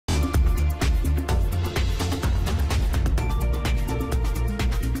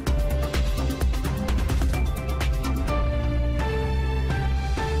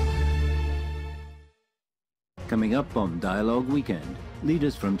Coming up on Dialogue Weekend,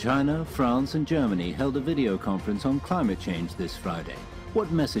 leaders from China, France and Germany held a video conference on climate change this Friday.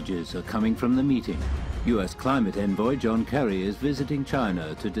 What messages are coming from the meeting? US climate envoy John Kerry is visiting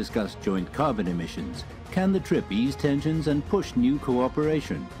China to discuss joint carbon emissions. Can the trip ease tensions and push new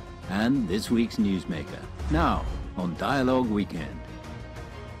cooperation? And this week's newsmaker. Now, on Dialogue Weekend.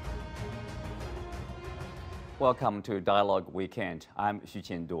 Welcome to Dialogue Weekend. I'm Xu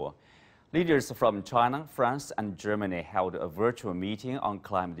Qianduo. Leaders from China, France and Germany held a virtual meeting on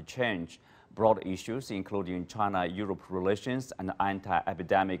climate change. Broad issues including China-Europe relations and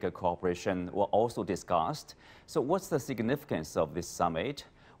anti-epidemic cooperation were also discussed. So what's the significance of this summit?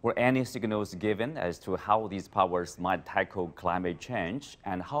 Were any signals given as to how these powers might tackle climate change,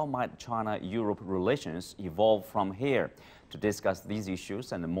 and how might China-Europe relations evolve from here? To discuss these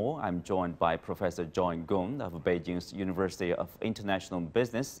issues and more, I'm joined by Professor John Gong of Beijing's University of International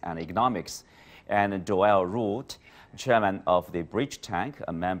Business and Economics, and Joël Ruet, chairman of the Bridge Tank,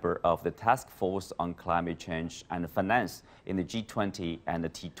 a member of the Task Force on Climate Change and Finance in the G20 and the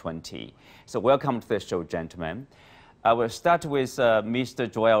T20. So welcome to the show, gentlemen. I will start with Mr.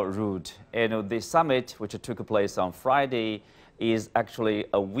 Joël Ruet. The summit, which took place on Friday, is actually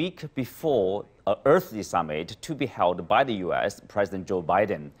a week before an Earthly Summit to be held by the US, President Joe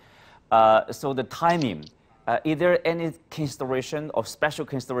Biden. So the timing, is there any consideration or special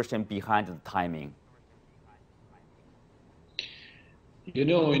consideration behind the timing? You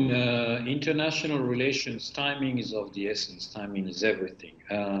know, in international relations, timing is of the essence. Timing is everything.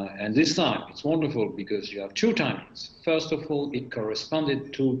 And this time, it's wonderful because you have two timings. First of all, it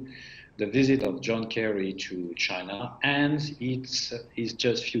corresponded to the visit of John Kerry to China, and it's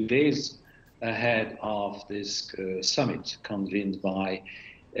just a few days ahead of this summit convened by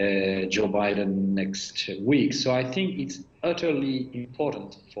Joe Biden next week. So I think it's utterly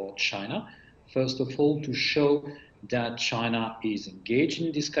important for China, first of all, to show that China is engaged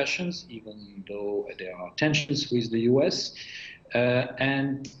in discussions, even though there are tensions with the US,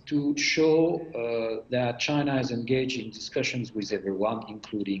 and to show that China is engaged in discussions with everyone,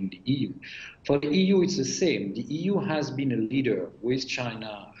 including the EU. For the EU, it's the same. The EU has been a leader with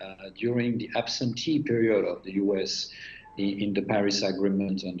China during the absentee period of the US in the Paris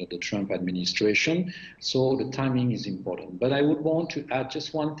Agreement under the Trump administration. So the timing is important. But I would want to add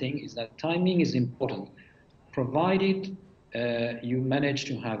just one thing, is that timing is important, provided you manage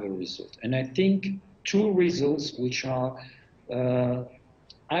to have a result. And I think two results which are,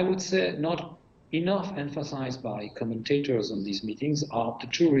 I would say, not enough emphasized by commentators on these meetings are the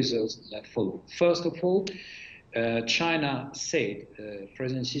two results that follow. First of all, China said,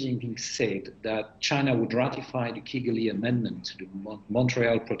 President Xi Jinping said that China would ratify the Kigali Amendment to the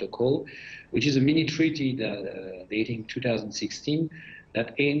Montreal Protocol, which is a mini treaty that, dating 2016,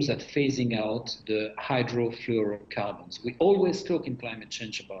 that aims at phasing out the hydrofluorocarbons. We always talk in climate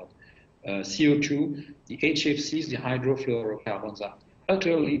change about CO2. The HFCs, the hydrofluorocarbons, are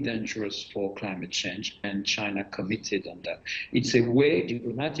utterly dangerous for climate change, and China committed on that. It's a way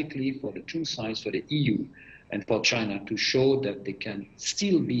diplomatically for the two sides, for the EU and for China, to show that they can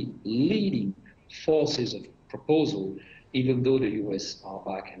still be leading forces of proposal, even though the US are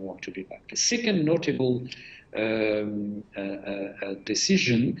back and want to be back. The second notable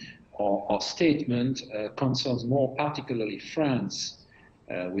decision or statement concerns more particularly France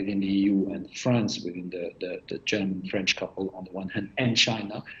within the EU and France within the German-French couple on the one hand, and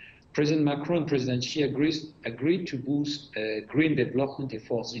China. President Macron and President Xi agreed to boost green development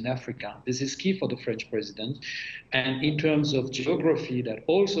efforts in Africa. This is key for the French president. And in terms of geography, that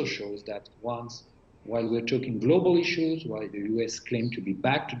also shows that while we're talking global issues, while the US claim to be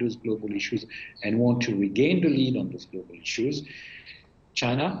back to those global issues and want to regain the lead on those global issues,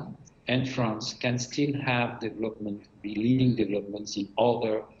 China and France can still have development, be leading developments in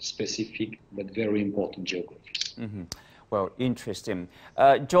other specific but very important geographies. Mm-hmm. Well, interesting.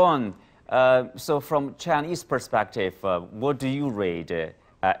 John, so from Chinese perspective, what do you read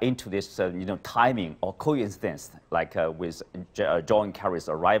into this timing or coincidence, like with John Kerry's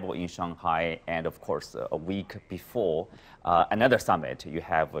arrival in Shanghai, and of course a week before another summit, you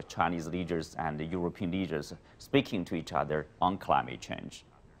have Chinese leaders and the European leaders speaking to each other on climate change?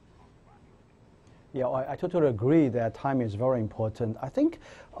 Yeah, I totally agree that timing is very important. I think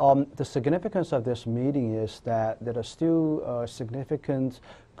the significance of this meeting is that there is still significant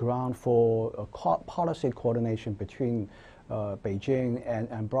ground for policy coordination between Beijing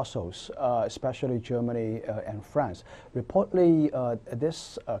and Brussels, especially Germany and France. Reportedly,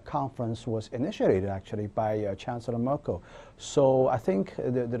 this conference was initiated actually by Chancellor Merkel. So I think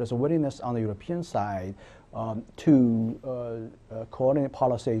there is a willingness on the European side to coordinate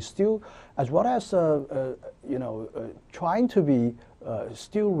policy, still, as well as trying to be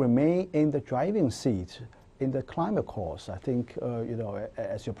still remain in the driving seat in the climate cause. I think,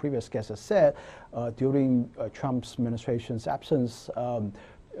 as your previous guest has said, during Trump's administration's absence,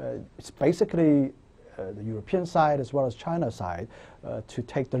 it's basically the European side as well as China's side to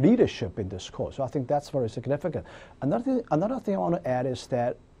take the leadership in this cause. So I think that's very significant. Another thing I want to add is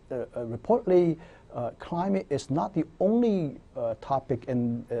that reportedly, climate is not the only topic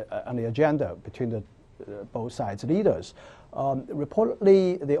on the agenda between the both sides' leaders.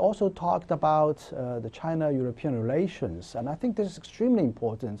 Reportedly, they also talked about the China-European relations, and I think this is extremely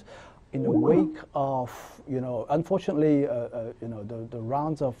important in the wake of, unfortunately, the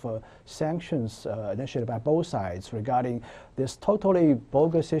rounds of sanctions initiated by both sides regarding this totally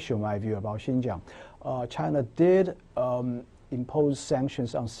bogus issue, in my view, about Xinjiang. China did impose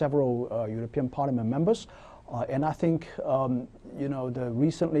sanctions on several European Parliament members, and I think, the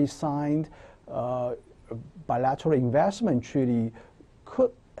recently signed bilateral investment treaty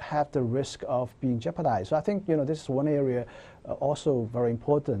could have the risk of being jeopardized. So I think, this is one area also very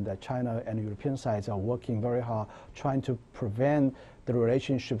important that China and the European sides are working very hard trying to prevent the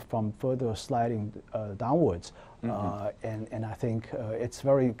relationship from further sliding downwards. And I think it's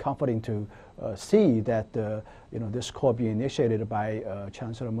very comforting to see that this call being initiated by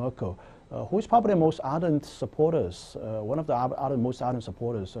Chancellor Merkel, who is probably the most ardent supporters, one of the most ardent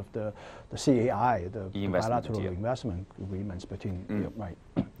supporters of the CAI, the bilateral investment agreements between, right.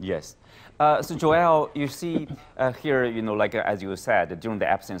 Yes. So Joel, you see here, as you said, during the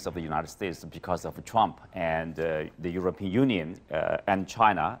absence of the United States because of Trump, and the European Union and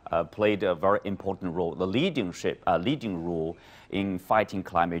China played a very important role, the leading role in fighting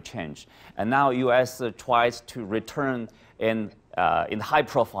climate change. And now U.S. tries to return in high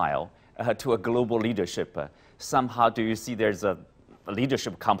profile to a global leadership. Somehow, do you see there's a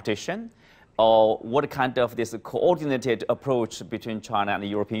leadership competition? Or what kind of this coordinated approach between China and the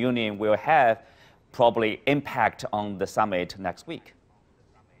European Union will have probably impact on the summit next week?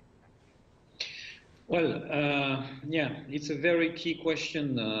 Well, yeah, it's a very key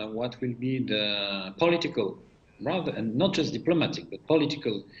question. What will be the political, rather, and not just diplomatic, but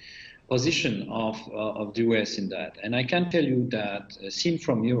political position of the US in that? And I can tell you that, seen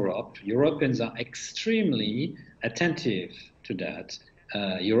from Europe, Europeans are extremely attentive to that.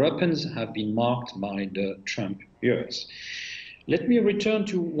 Europeans have been marked by the Trump years. Let me return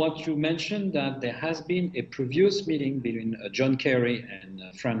to what you mentioned, that there has been a previous meeting between John Kerry and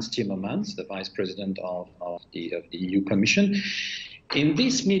Frans Timmermans, the Vice President of the EU Commission. In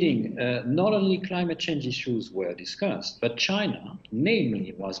this meeting, not only climate change issues were discussed, but China,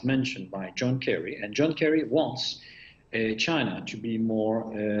 namely, was mentioned by John Kerry, and John Kerry wants China to be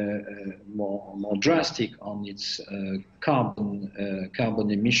more drastic on its carbon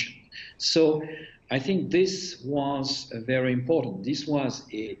emission. So I think this was very important. This was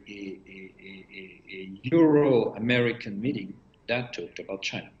a Euro-American meeting that talked about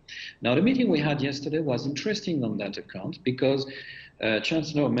China. Now, the meeting we had yesterday was interesting on that account because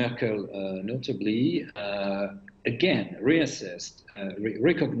Chancellor Merkel notably again reassessed,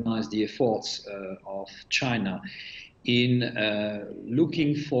 recognized the efforts of China in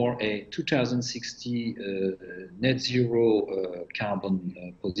looking for a 2060 net zero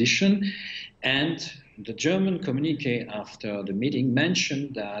carbon position. And the German communique after the meeting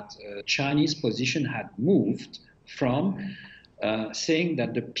mentioned that Chinese position had moved from saying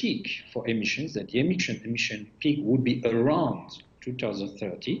that the peak for emissions, that the emission peak would be around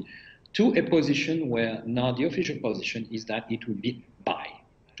 2030, to a position where now the official position is that it will be by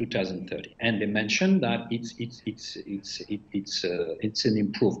 2030, and they mentioned that it's an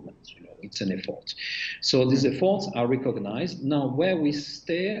improvement, it's an effort. So these efforts are recognized. Now, where we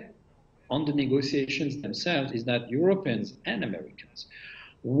stay on the negotiations themselves is that Europeans and Americans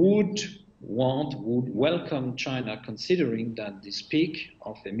would welcome China, considering that this peak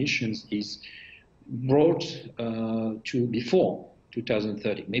of emissions is brought to before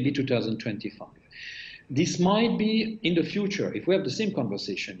 2030, maybe 2025. This might be in the future. If we have the same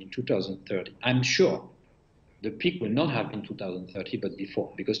conversation in 2030, I'm sure the peak will not have been 2030, but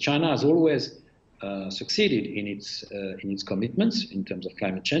before, because China has always succeeded in its commitments in terms of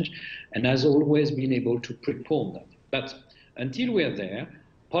climate change, and has always been able to prepone that. But until we are there,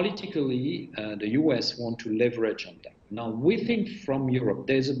 politically, the US want to leverage on that. Now, we think from Europe,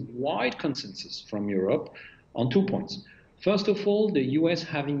 there's a wide consensus from Europe on 2 points. First of all, the US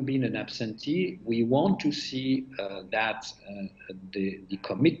having been an absentee, we want to see that the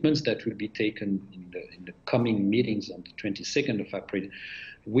commitments that will be taken in the coming meetings on the 22nd of April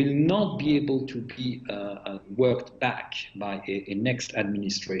will not be able to be worked back by a next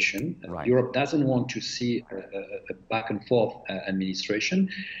administration. Right. Europe doesn't want to see a back and forth administration.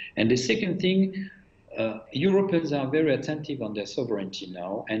 And the second thing, Europeans are very attentive on their sovereignty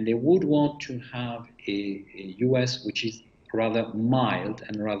now, and they would want to have a US which is rather mild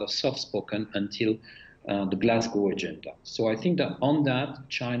and rather soft-spoken until the Glasgow agenda. So I think that on that,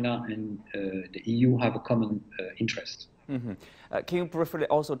 China and the EU have a common interest. Mm-hmm. Can you briefly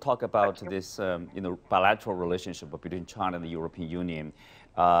also talk about this, bilateral relationship between China and the European Union?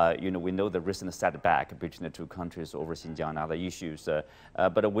 We know the recent setback between the two countries over Xinjiang and other issues.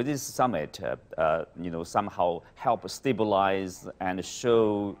 But with this summit, somehow help stabilize and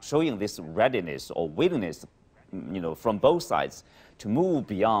showing this readiness or willingness, from both sides to move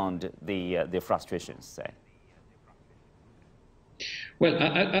beyond the frustrations, say. Well,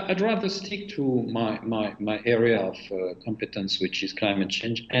 I'd rather stick to my area of competence, which is climate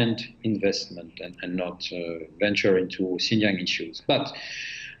change and investment, and not venture into Xinjiang issues. But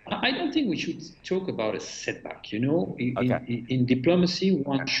I don't think we should talk about a setback. In diplomacy,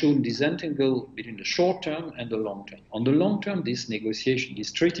 one should disentangle between the short term and the long term. On the long term, this negotiation,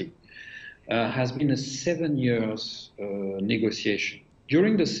 this treaty, has been a 7 years negotiation.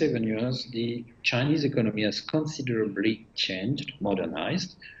 During the 7 years, the Chinese economy has considerably changed,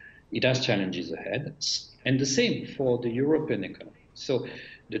 modernized. It has challenges ahead, and the same for the European economy. So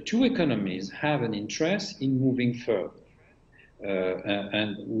the two economies have an interest in moving further.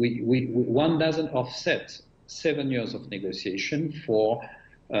 And one doesn't offset 7 years of negotiation for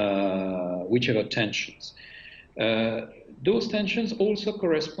whichever tensions. Those tensions also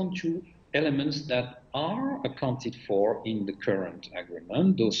correspond to elements that are accounted for in the current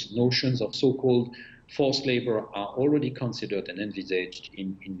agreement. Those notions of so-called forced labor are already considered and envisaged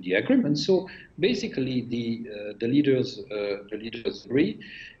in the agreement. So basically, the leaders agree.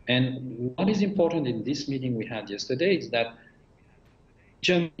 And what is important in this meeting we had yesterday is that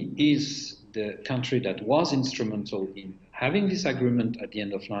Germany is the country that was instrumental in having this agreement at the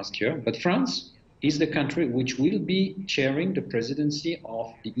end of last year, but France is the country which will be chairing the presidency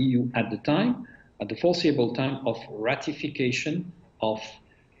of the EU at the foreseeable time of ratification of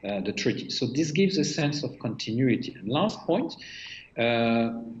the treaty. So this gives a sense of continuity. And last point,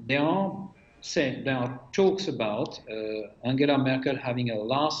 there are talks about Angela Merkel having a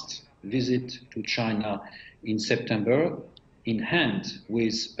last visit to China in September in hand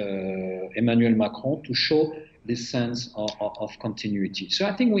with Emmanuel Macron to show this sense of continuity. So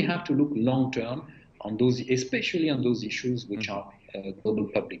I think we have to look long term on those, especially on those issues which are global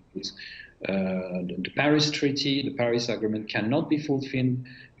public goods. The Paris Treaty, the Paris Agreement cannot be fulfilled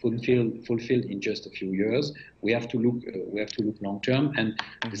in just a few years. We have to look long term, and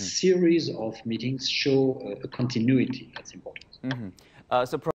the series of meetings show a continuity that's important. So